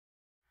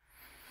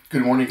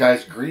Good morning,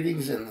 guys.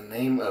 Greetings in the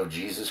name of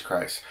Jesus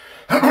Christ.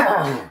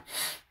 I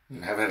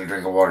haven't had a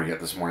drink of water yet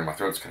this morning. My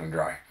throat's kind of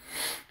dry.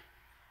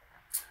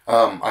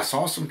 I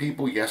saw some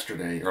people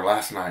yesterday or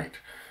last night.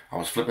 I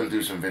was flipping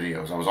through some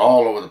videos. I was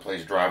all over the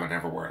place, driving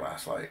everywhere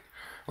last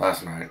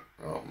night.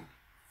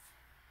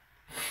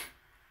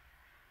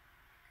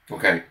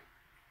 Okay,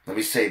 let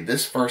me say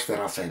this first, then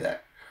I'll say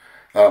that.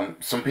 A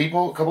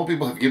couple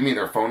people have given me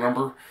their phone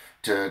number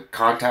to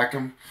contact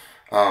them.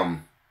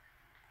 I'm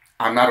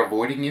not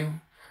avoiding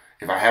you.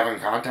 If I haven't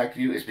contacted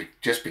you, it's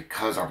just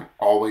because I'm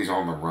always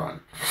on the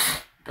run.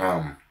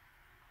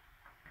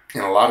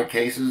 In a lot of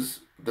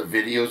cases, the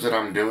videos that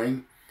I'm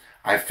doing,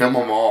 I film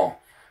them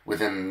all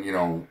within,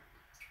 a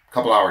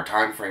couple hour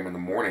time frame in the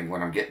morning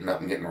when I'm getting up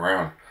and getting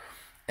around.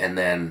 And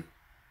then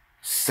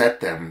set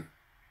them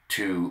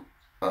to,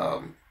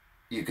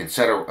 you can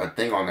set a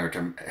thing on there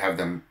to have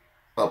them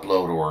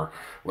upload or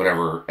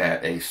whatever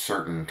at a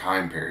certain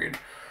time period.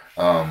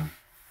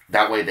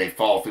 That way they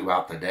fall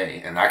throughout the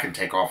day and I can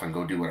take off and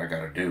go do what I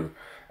got to do.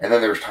 And then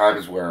there's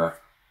times where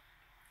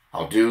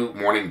I'll do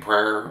morning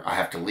prayer. I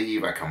have to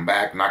leave. I come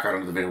back, knock out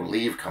another video,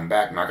 leave, come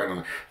back, knock out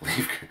another,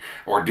 leave,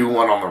 or do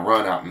one on the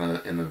run out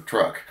in the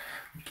truck.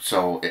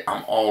 So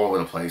I'm all over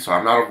the place. So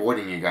I'm not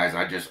avoiding you guys.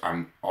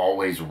 I'm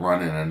always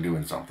running and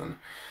doing something.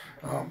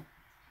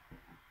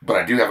 But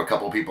I do have a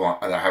couple of people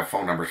that I have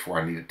phone numbers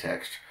for I need to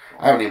text.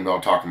 I haven't even been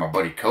able to talk to my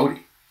buddy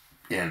Cody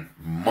in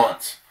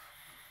months,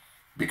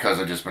 because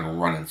I've just been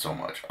running so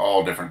much,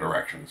 all different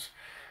directions.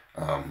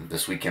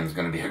 This weekend is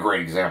going to be a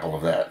great example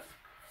of that.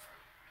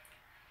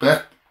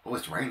 But,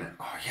 it's raining.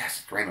 Oh,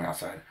 yes, it's raining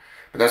outside.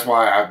 But that's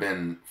why I've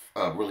been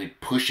really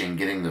pushing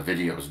getting the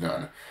videos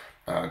done.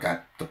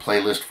 Got the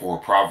playlist for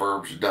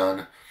Proverbs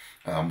done.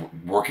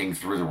 Working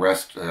through the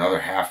other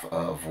half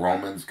of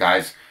Romans.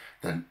 Guys,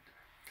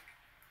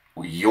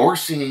 you're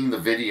seeing the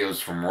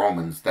videos from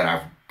Romans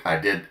that I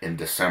did in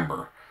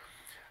December.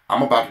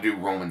 I'm about to do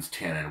Romans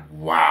 10, and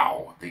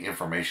wow, the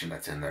information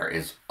that's in there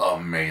is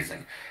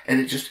amazing.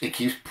 And it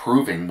keeps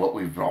proving what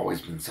we've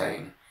always been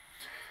saying.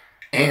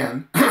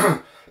 And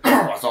I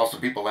saw some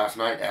people last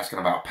night asking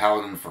about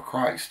Paladin for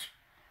Christ.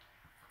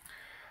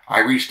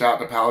 I reached out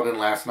to Paladin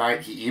last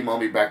night. He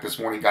emailed me back this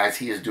morning. Guys,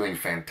 he is doing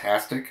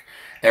fantastic.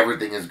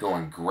 Everything is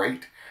going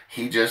great.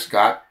 He just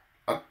got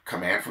a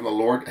command from the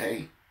Lord.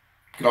 Hey,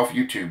 get off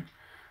YouTube.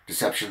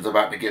 Deception's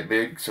about to get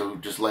big, so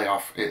just lay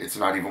off. It's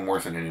not even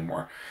worth it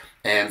anymore.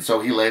 And so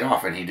he laid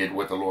off and he did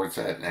what the Lord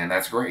said, and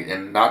that's great.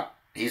 And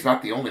he's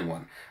not the only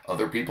one.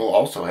 Other people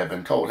also have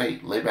been told, hey,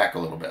 lay back a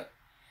little bit.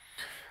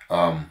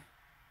 I'm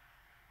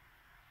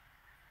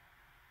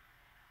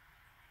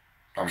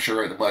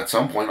sure at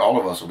some point all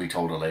of us will be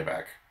told to lay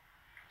back.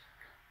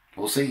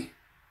 We'll see.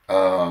 I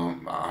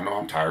know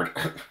I'm tired.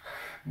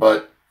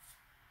 But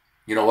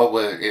you know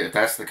what? If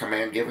that's the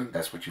command given,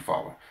 that's what you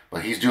follow.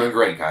 But he's doing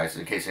great, guys,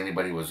 in case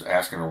anybody was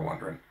asking or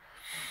wondering.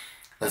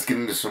 Let's get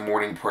into some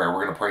morning prayer.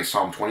 We're going to pray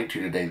Psalm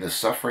 22 today, the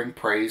suffering,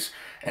 praise,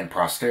 and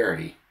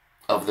prosperity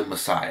of the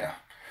Messiah.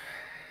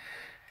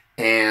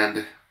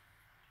 And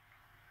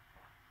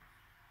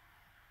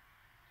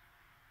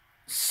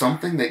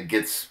something that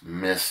gets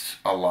missed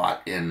a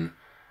lot in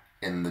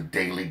the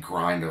daily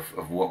grind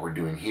of what we're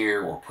doing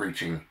here or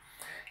preaching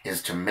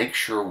is to make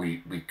sure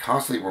we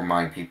constantly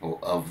remind people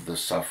of the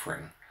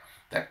suffering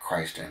that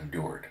Christ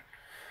endured.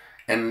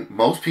 And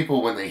most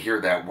people, when they hear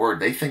that word,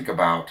 they think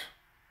about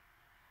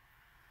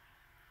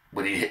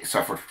what he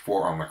suffered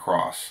for on the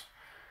cross.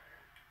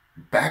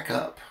 Back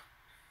up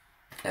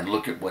and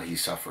look at what he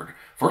suffered.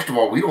 First of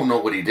all, we don't know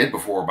what he did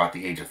before about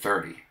the age of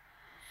 30.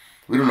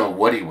 We don't know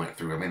what he went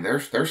through. I mean,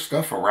 there's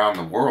stuff around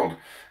the world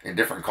in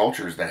different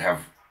cultures that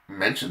have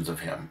mentions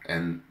of him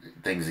and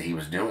things that he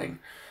was doing,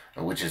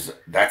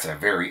 that's a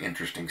very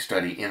interesting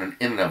study in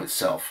and of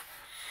itself.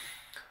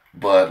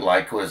 But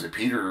like, was it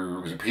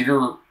Peter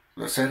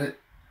that said it?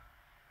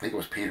 I think it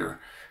was Peter.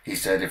 He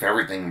said if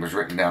everything was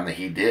written down that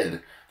he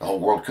did, the whole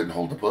world couldn't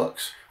hold the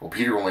books. Well,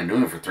 Peter only knew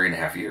him for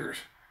 3.5 years.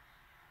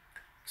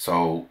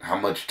 So how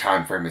much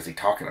time frame is he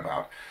talking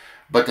about?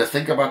 But to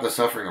think about the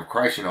suffering of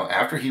Christ,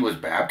 after he was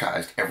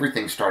baptized,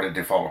 everything started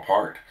to fall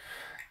apart.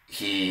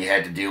 He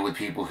had to deal with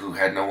people who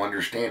had no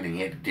understanding.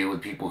 He had to deal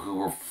with people who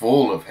were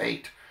full of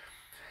hate.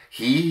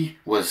 He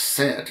was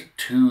sent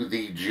to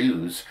the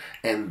Jews,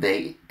 and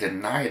they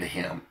denied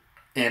him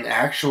and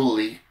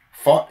actually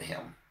fought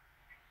him.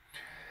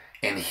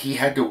 And he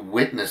had to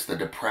witness the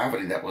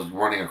depravity that was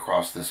running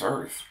across this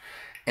earth.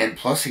 And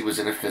plus he was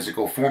in a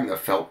physical form that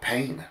felt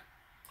pain,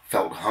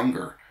 felt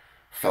hunger,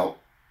 felt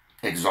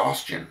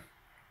exhaustion,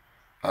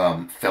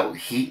 felt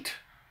heat.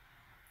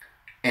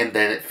 And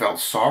then it felt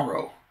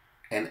sorrow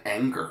and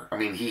anger. I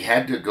mean, he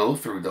had to go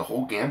through the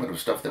whole gamut of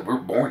stuff that we're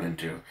born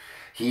into.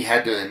 He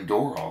had to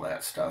endure all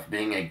that stuff,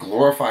 being a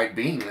glorified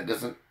being that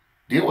doesn't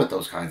deal with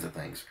those kinds of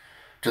things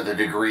to the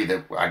degree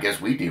that I guess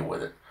we deal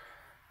with it.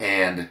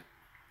 And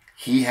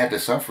he had to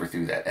suffer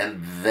through that.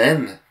 And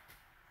then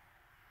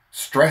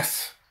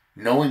stress,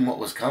 knowing what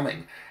was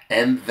coming.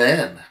 And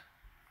then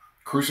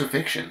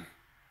crucifixion.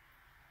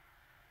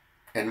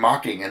 and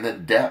mocking and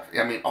then death.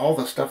 I mean, all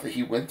the stuff that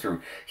he went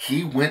through.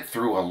 He went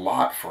through a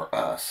lot for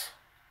us.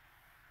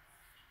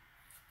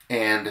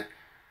 And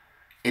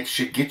it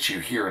should get you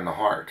here in the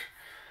heart.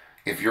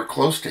 If you're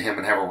close to him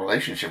and have a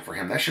relationship for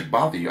him, that should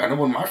bother you. I know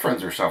when my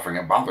friends are suffering,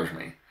 it bothers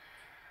me.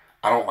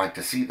 I don't like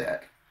to see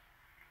that.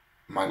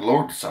 My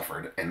Lord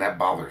suffered, and that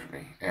bothers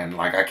me. And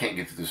like, I can't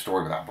get through the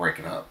story without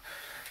breaking up.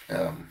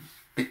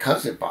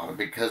 Because it bothered,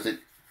 because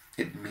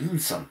it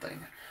means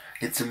something.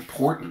 It's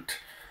important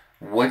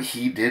what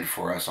he did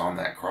for us on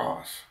that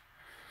cross.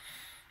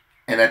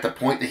 And at the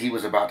point that he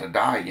was about to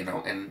die,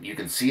 and you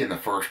can see in the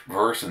first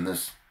verse in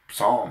this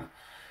psalm,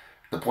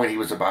 the point he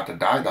was about to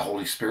die, the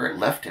Holy Spirit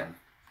left him.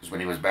 Because when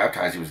he was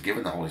baptized, he was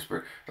given the Holy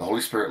Spirit. The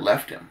Holy Spirit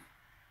left him.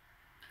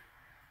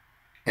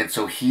 And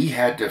so he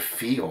had to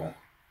feel,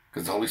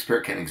 because the Holy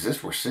Spirit can't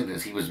exist where sin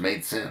is. He was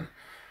made sin.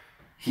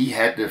 He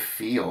had to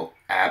feel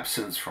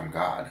absence from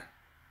God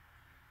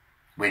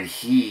when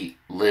he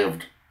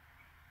lived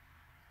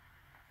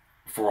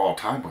for all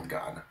time with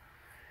God.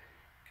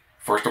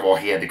 First of all,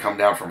 he had to come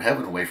down from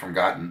heaven away from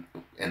God,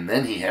 and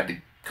then he had to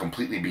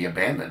completely be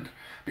abandoned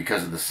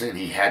because of the sin.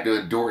 He had to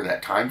endure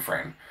that time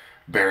frame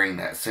bearing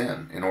that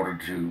sin in order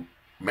to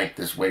make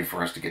this way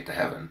for us to get to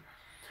heaven.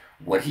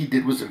 What he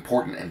did was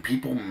important, and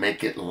people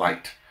make it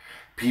light.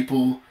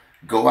 People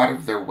go out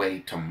of their way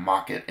to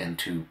mock it and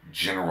to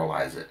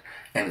generalize it.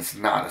 And it's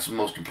not. It's the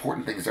most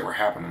important thing that's ever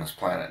happened on this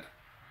planet.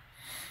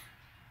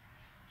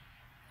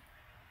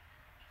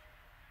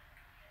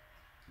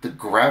 The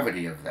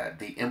gravity of that,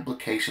 the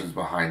implications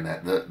behind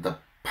that, the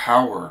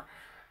power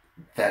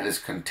that is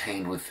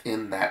contained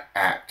within that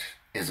act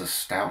is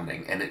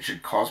astounding, and it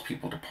should cause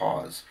people to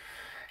pause.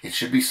 It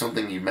should be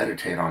something you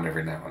meditate on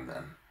every now and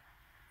then,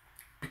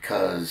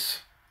 because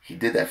he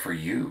did that for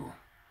you.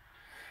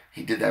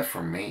 He did that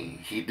for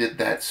me. He did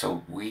that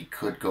so we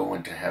could go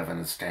into heaven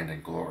and stand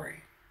in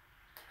glory.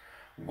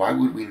 Why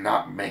would we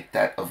not make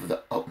that of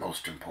the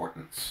utmost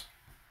importance?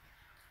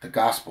 The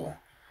gospel,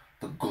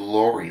 the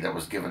glory that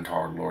was given to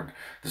our Lord,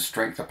 the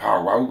strength, the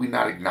power. Why would we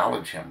not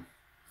acknowledge him?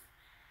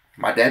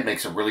 My dad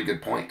makes a really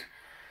good point.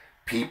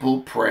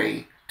 People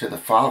pray to the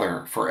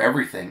Father for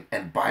everything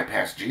and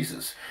bypass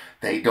Jesus.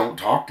 They don't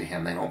talk to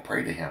him. They don't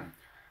pray to him.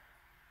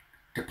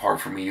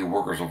 Depart from me, you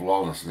workers of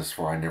lawlessness,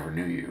 for I never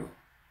knew you.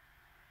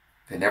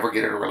 They never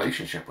get in a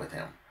relationship with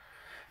him.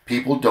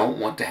 People don't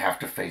want to have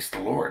to face the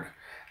Lord.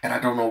 And I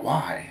don't know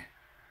why.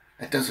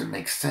 That doesn't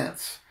make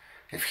sense.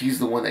 If he's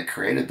the one that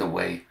created the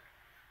way,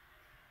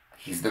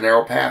 he's the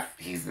narrow path,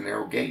 he's the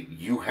narrow gate.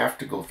 You have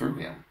to go through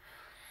him.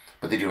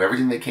 But they do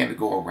everything they can to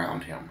go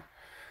around him.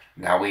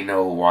 Now we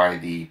know why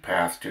the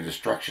path to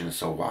destruction is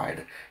so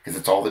wide. Because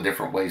it's all the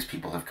different ways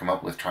people have come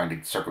up with trying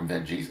to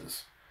circumvent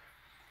Jesus.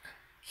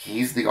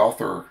 He's the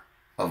author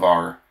of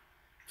our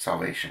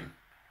salvation.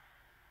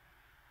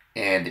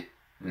 And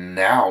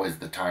now is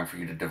the time for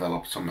you to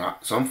develop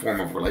some form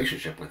of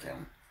relationship with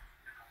him.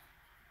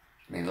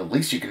 I mean, the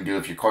least you can do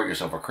if you call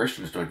yourself a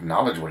Christian is to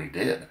acknowledge what he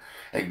did.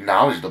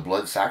 Acknowledge the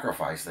blood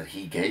sacrifice that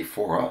he gave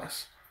for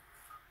us.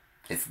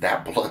 It's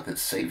that blood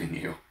that's saving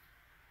you.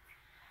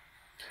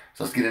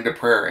 So let's get into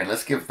prayer, and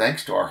let's give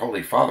thanks to our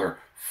Holy Father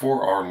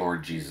for our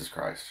Lord Jesus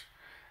Christ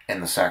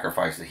and the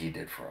sacrifice that he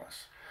did for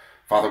us.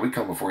 Father, we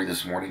come before you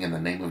this morning in the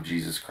name of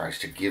Jesus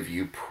Christ to give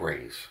you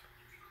praise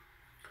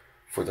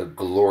for the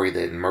glory,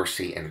 the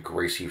mercy, and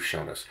grace you've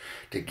shown us.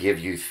 To give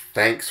you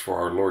thanks for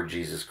our Lord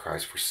Jesus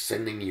Christ for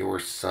sending your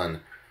Son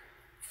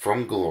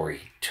from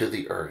glory to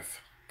the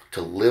earth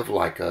to live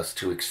like us,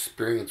 to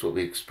experience what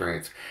we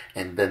experience,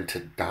 and then to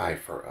die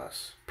for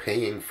us,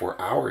 paying for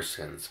our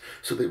sins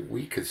so that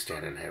we could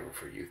stand in heaven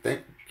for you.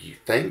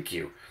 Thank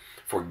you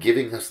for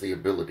giving us the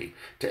ability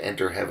to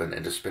enter heaven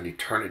and to spend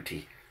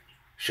eternity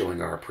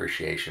showing our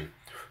appreciation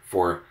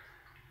for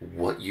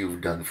what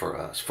you've done for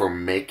us, for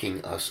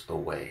making us a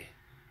way.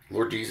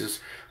 Lord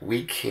Jesus,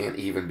 we can't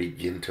even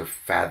begin to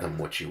fathom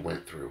what you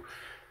went through.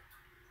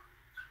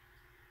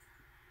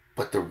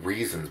 But the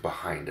reasons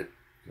behind it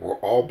were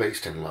all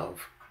based in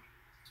love.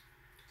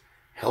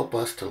 Help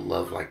us to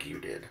love like you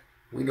did.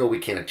 We know we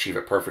can't achieve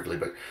it perfectly,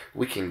 but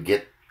we can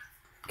get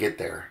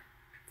there.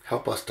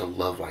 Help us to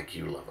love like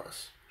you love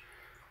us.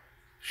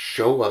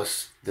 Show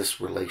us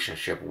this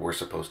relationship we're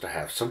supposed to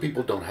have. Some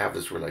people don't have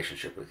this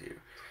relationship with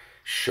you.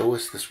 Show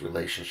us this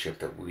relationship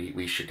that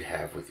we should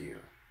have with you.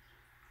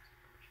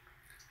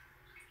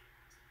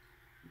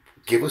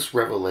 Give us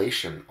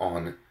revelation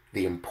on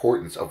the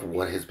importance of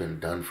what has been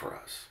done for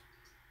us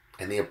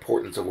and the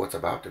importance of what's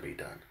about to be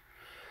done.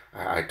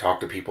 I talk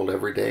to people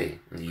every day.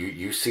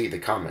 You see the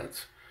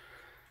comments.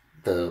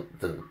 The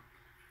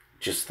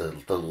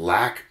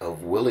lack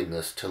of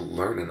willingness to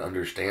learn and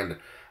understand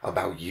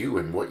about you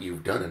and what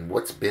you've done and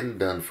what's been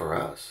done for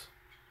us.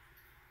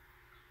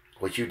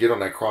 What you did on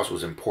that cross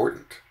was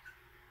important.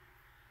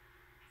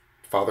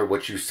 Father,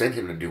 what you sent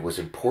him to do was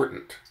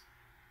important.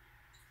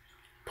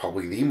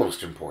 Probably the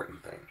most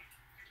important thing.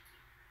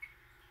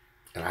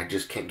 And I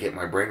just can't get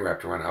my brain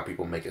wrapped around how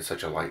people make it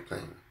such a light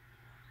thing.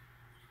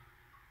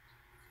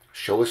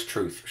 Show us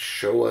truth.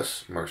 Show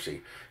us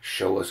mercy.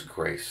 Show us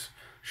grace.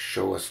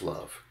 Show us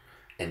love.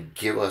 and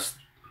give us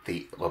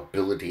the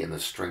ability and the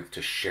strength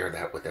to share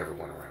that with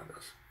everyone around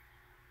us.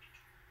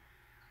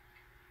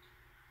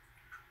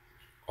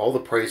 All the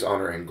praise,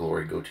 honor, and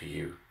glory go to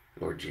you,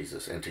 Lord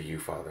Jesus, and to you,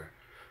 Father,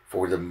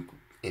 for the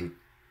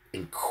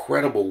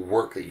incredible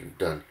work that you've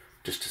done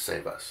just to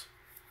save us.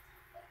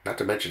 Not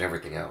to mention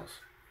everything else.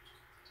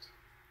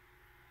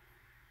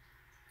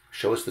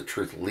 Show us the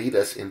truth. Lead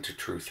us into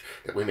truth,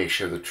 that we may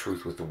share the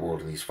truth with the world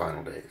in these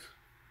final days.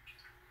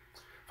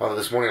 Father,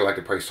 this morning I'd like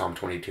to pray Psalm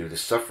 22, the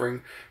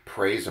suffering,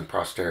 praise, and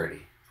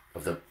prosperity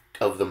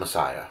of the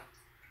Messiah.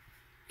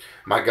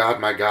 My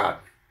God,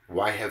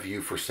 why have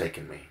you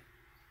forsaken me?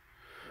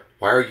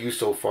 Why are you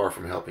so far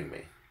from helping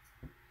me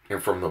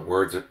and from the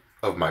words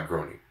of my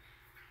groaning?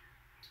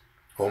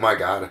 Oh my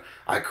God,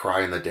 I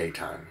cry in the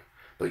daytime,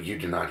 but you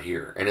do not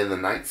hear, and in the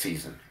night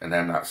season, and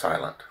am not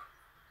silent.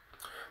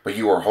 But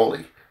you are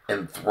holy,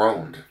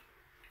 enthroned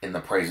in the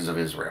praises of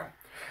Israel.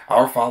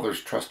 Our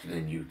fathers trusted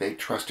in you. They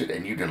trusted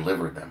and you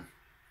delivered them.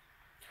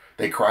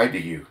 They cried to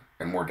you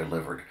and were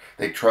delivered.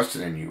 They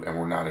trusted in you and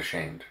were not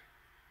ashamed.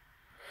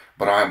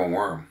 But I am a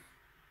worm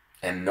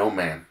and no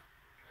man,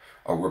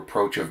 a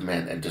reproach of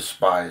men and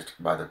despised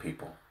by the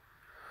people.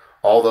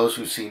 All those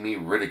who see me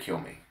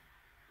ridicule me.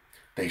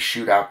 They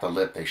shoot out the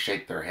lip, they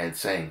shake their head,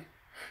 saying,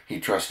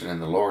 he trusted in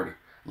the Lord.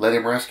 Let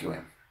him rescue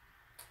him.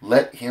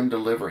 Let him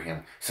deliver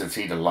him, since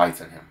he delights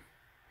in him.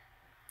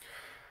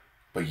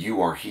 But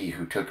you are he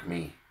who took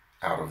me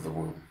out of the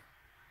womb.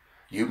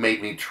 You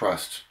made me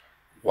trust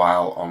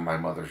while on my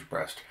mother's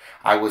breast.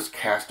 I was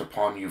cast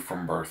upon you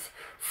from birth.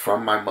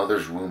 From my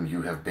mother's womb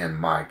you have been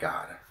my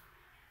God.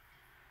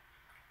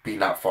 Be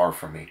not far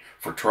from me,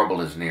 for trouble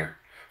is near,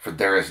 for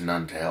there is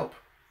none to help.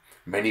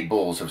 Many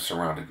bulls have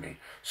surrounded me.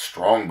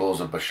 Strong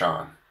bulls of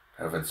Bashan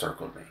have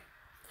encircled me.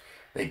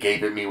 They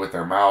gape at me with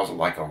their mouths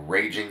like a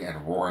raging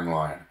and roaring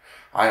lion.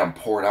 I am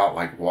poured out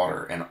like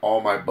water, and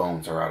all my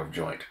bones are out of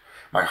joint.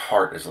 My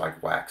heart is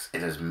like wax.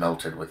 It is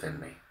melted within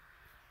me.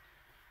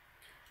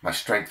 My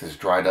strength is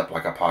dried up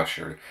like a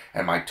potsherd,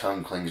 and my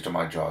tongue clings to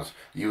my jaws.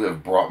 You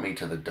have brought me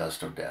to the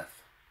dust of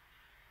death.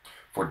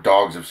 For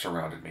dogs have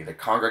surrounded me. The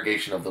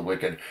congregation of the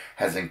wicked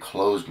has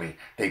enclosed me.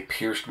 They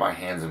pierced my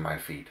hands and my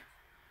feet.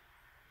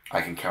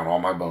 I can count all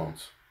my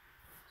bones.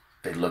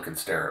 They look and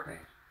stare at me.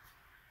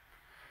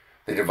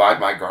 They divide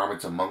my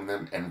garments among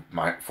them, and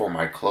for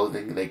my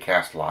clothing they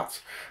cast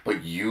lots.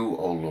 But you,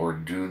 O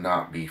Lord, do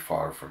not be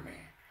far from me.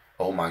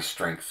 O my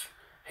strength,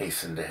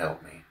 hasten to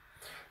help me.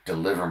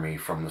 Deliver me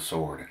from the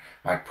sword,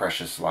 my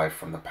precious life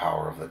from the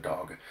power of the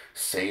dog.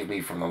 Save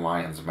me from the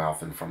lion's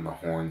mouth and from the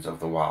horns of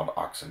the wild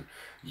oxen.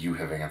 You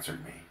have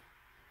answered me.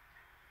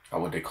 I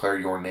will declare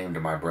your name to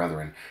my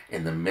brethren.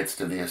 In the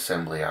midst of the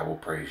assembly I will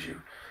praise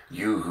you.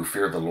 You who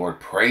fear the Lord,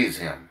 praise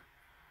him.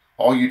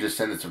 All you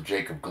descendants of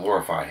Jacob,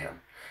 glorify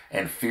him.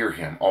 And fear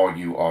him, all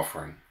you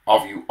offspring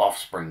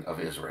of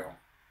Israel.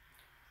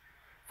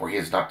 For he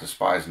has not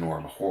despised nor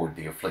abhorred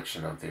the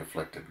affliction of the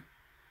afflicted,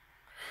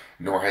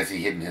 nor has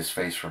he hidden his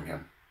face from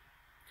him.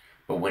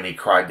 But when he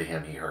cried to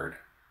him, he heard.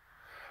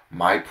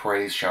 My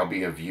praise shall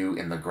be of you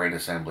in the great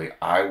assembly.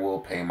 I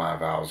will pay my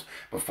vows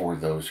before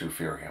those who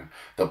fear him.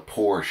 The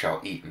poor shall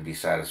eat and be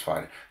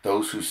satisfied.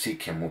 Those who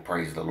seek him will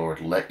praise the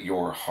Lord. Let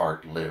your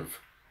heart live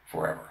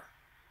forever.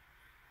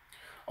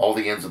 All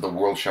the ends of the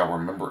world shall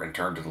remember and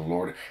turn to the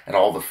Lord, and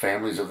all the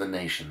families of the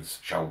nations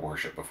shall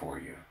worship before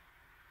you.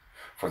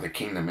 For the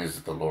kingdom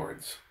is the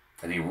Lord's,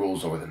 and he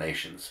rules over the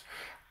nations.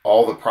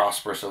 All the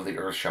prosperous of the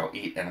earth shall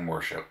eat and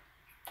worship.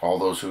 All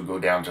those who go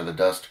down to the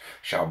dust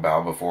shall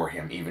bow before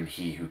him, even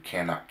he who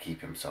cannot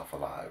keep himself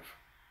alive.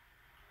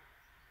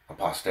 A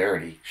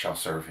posterity shall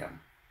serve him.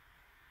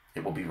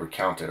 It will be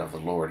recounted of the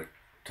Lord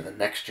to the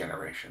next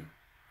generation.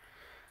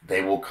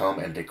 They will come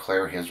and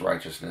declare his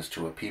righteousness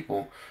to a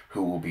people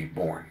who will be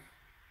born,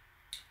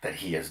 that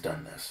he has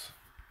done this.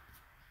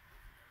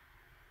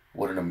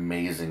 What an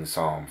amazing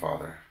psalm,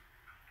 Father.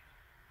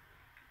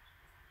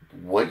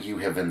 What you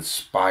have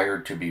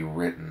inspired to be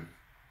written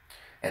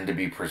and to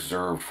be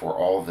preserved for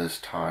all this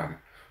time,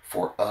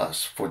 for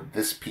us, for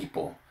this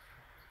people,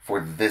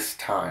 for this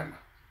time.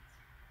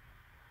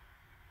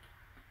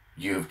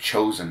 You have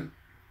chosen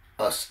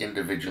us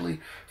individually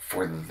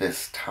for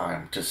this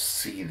time to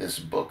see this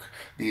book,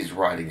 these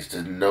writings,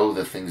 to know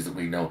the things that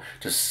we know,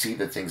 to see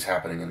the things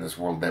happening in this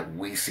world that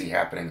we see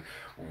happening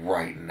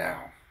right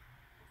now.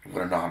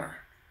 What an honor.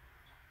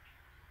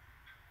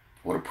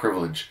 What a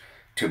privilege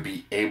to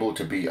be able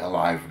to be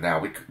alive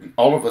now.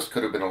 All of us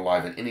could have been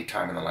alive at any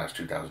time in the last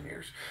 2,000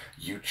 years.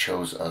 You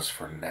chose us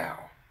for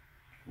now.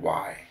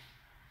 Why?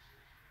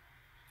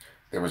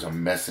 There was a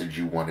message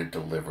you wanted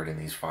delivered in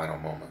these final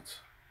moments.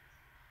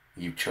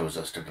 You chose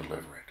us to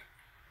deliver it.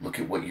 Look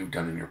at what you've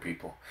done in your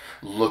people.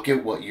 Look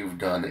at what you've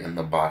done in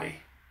the body.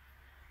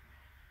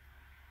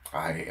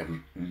 I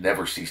am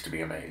never cease to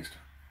be amazed.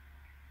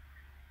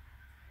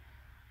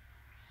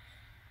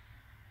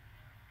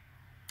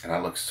 And I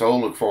look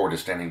forward to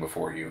standing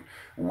before you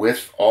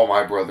with all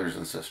my brothers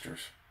and sisters,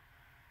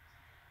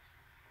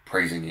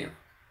 praising you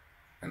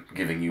and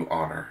giving you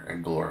honor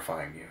and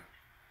glorifying you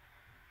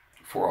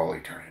for all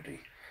eternity.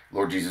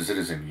 Lord Jesus, it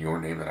is in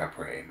your name that I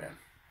pray, amen.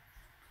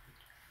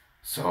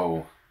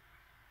 So,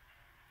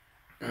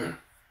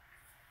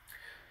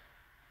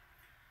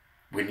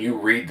 when you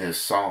read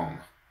this song,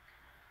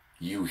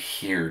 you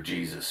hear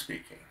Jesus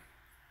speaking.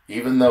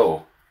 Even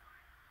though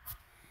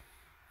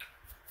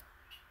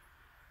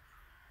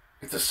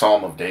it's a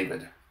Psalm of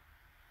David,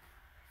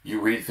 you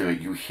read through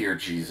it, you hear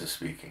Jesus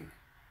speaking.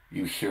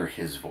 You hear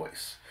his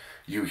voice.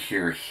 You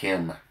hear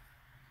him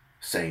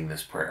saying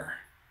this prayer.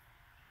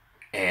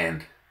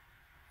 And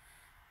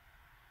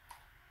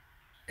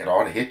it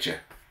ought to hit you.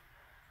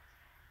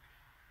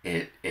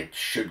 It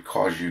should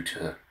cause you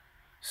to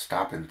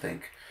stop and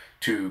think,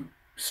 to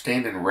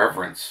stand in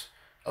reverence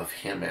of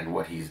him and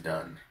what he's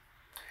done.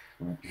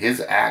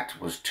 His act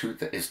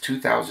is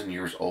 2,000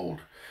 years old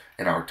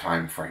in our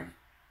time frame.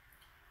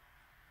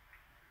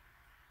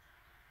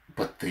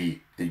 But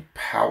the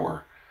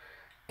power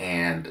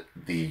and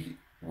the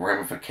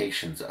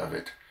ramifications of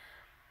it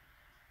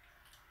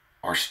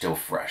are still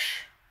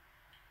fresh.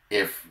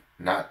 If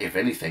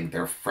anything,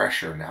 they're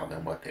fresher now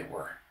than what they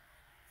were.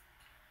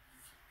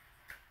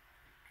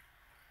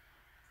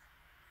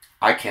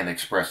 I can't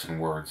express in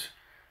words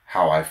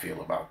how I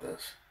feel about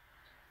this.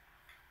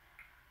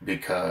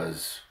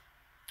 Because,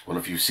 well,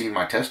 if you've seen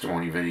my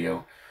testimony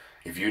video,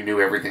 if you knew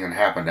everything that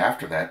happened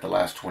after that, the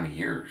last 20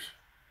 years,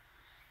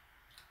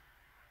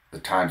 the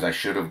times I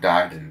should have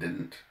died and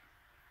didn't,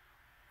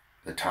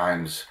 the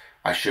times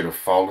I should have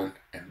fallen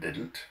and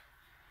didn't,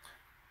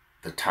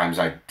 the times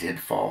I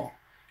did fall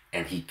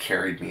and he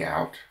carried me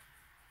out.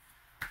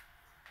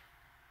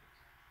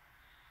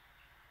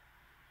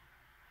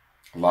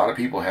 A lot of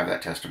people have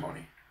that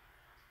testimony.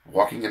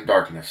 Walking in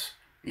darkness,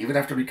 even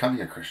after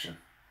becoming a Christian.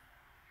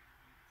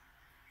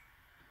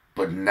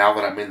 But now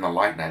that I'm in the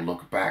light and I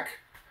look back,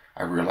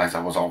 I realize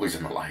I was always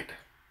in the light.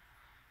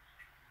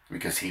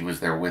 Because he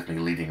was there with me,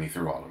 leading me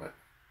through all of it.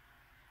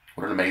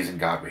 What an amazing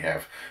God we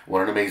have.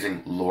 What an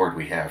amazing Lord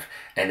we have.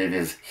 And it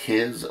is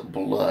his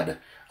blood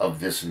of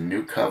this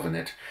new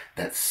covenant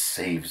that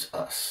saves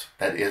us.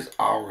 That is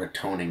our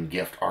atoning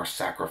gift, our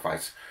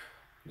sacrifice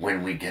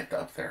when we get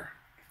up there.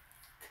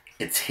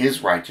 It's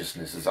his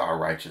righteousness is our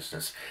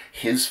righteousness.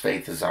 His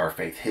faith is our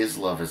faith. His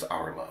love is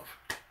our love.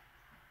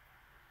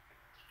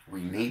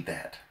 We need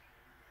that.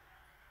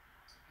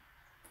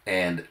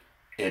 And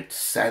it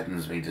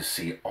saddens me to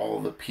see all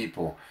the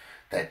people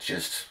that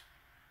just,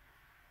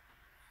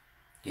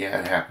 yeah,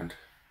 it happened.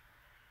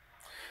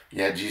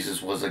 Yeah,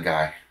 Jesus was a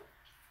guy.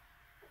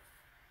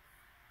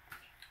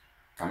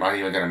 I'm not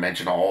even going to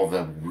mention all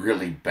the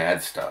really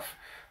bad stuff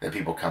that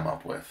people come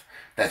up with.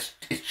 It's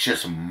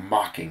just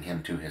mocking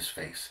him to his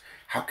face.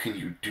 How can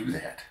you do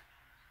that?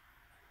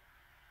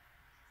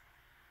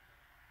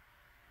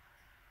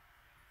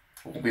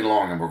 It won't be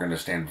long and we're going to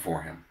stand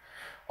before him.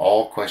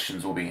 All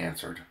questions will be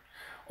answered.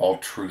 All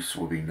truths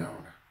will be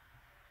known.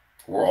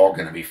 We're all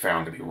going to be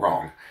found to be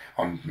wrong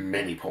on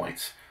many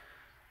points.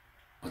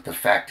 But the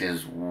fact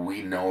is,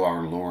 we know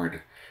our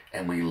Lord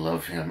and we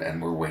love him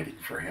and we're waiting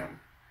for him.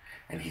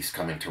 And he's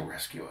coming to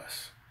rescue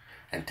us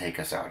and take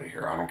us out of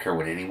here. I don't care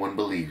what anyone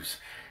believes.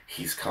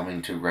 He's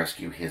coming to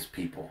rescue his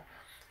people,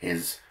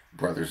 his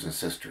brothers and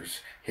sisters,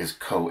 his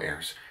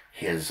co-heirs,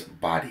 his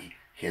body,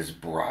 his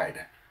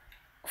bride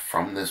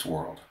from this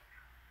world.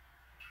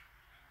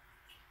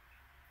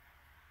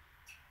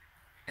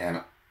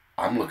 And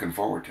I'm looking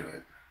forward to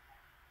it.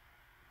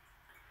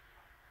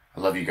 I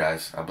love you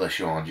guys. I bless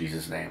you all in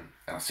Jesus' name.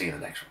 And I'll see you in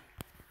the next one.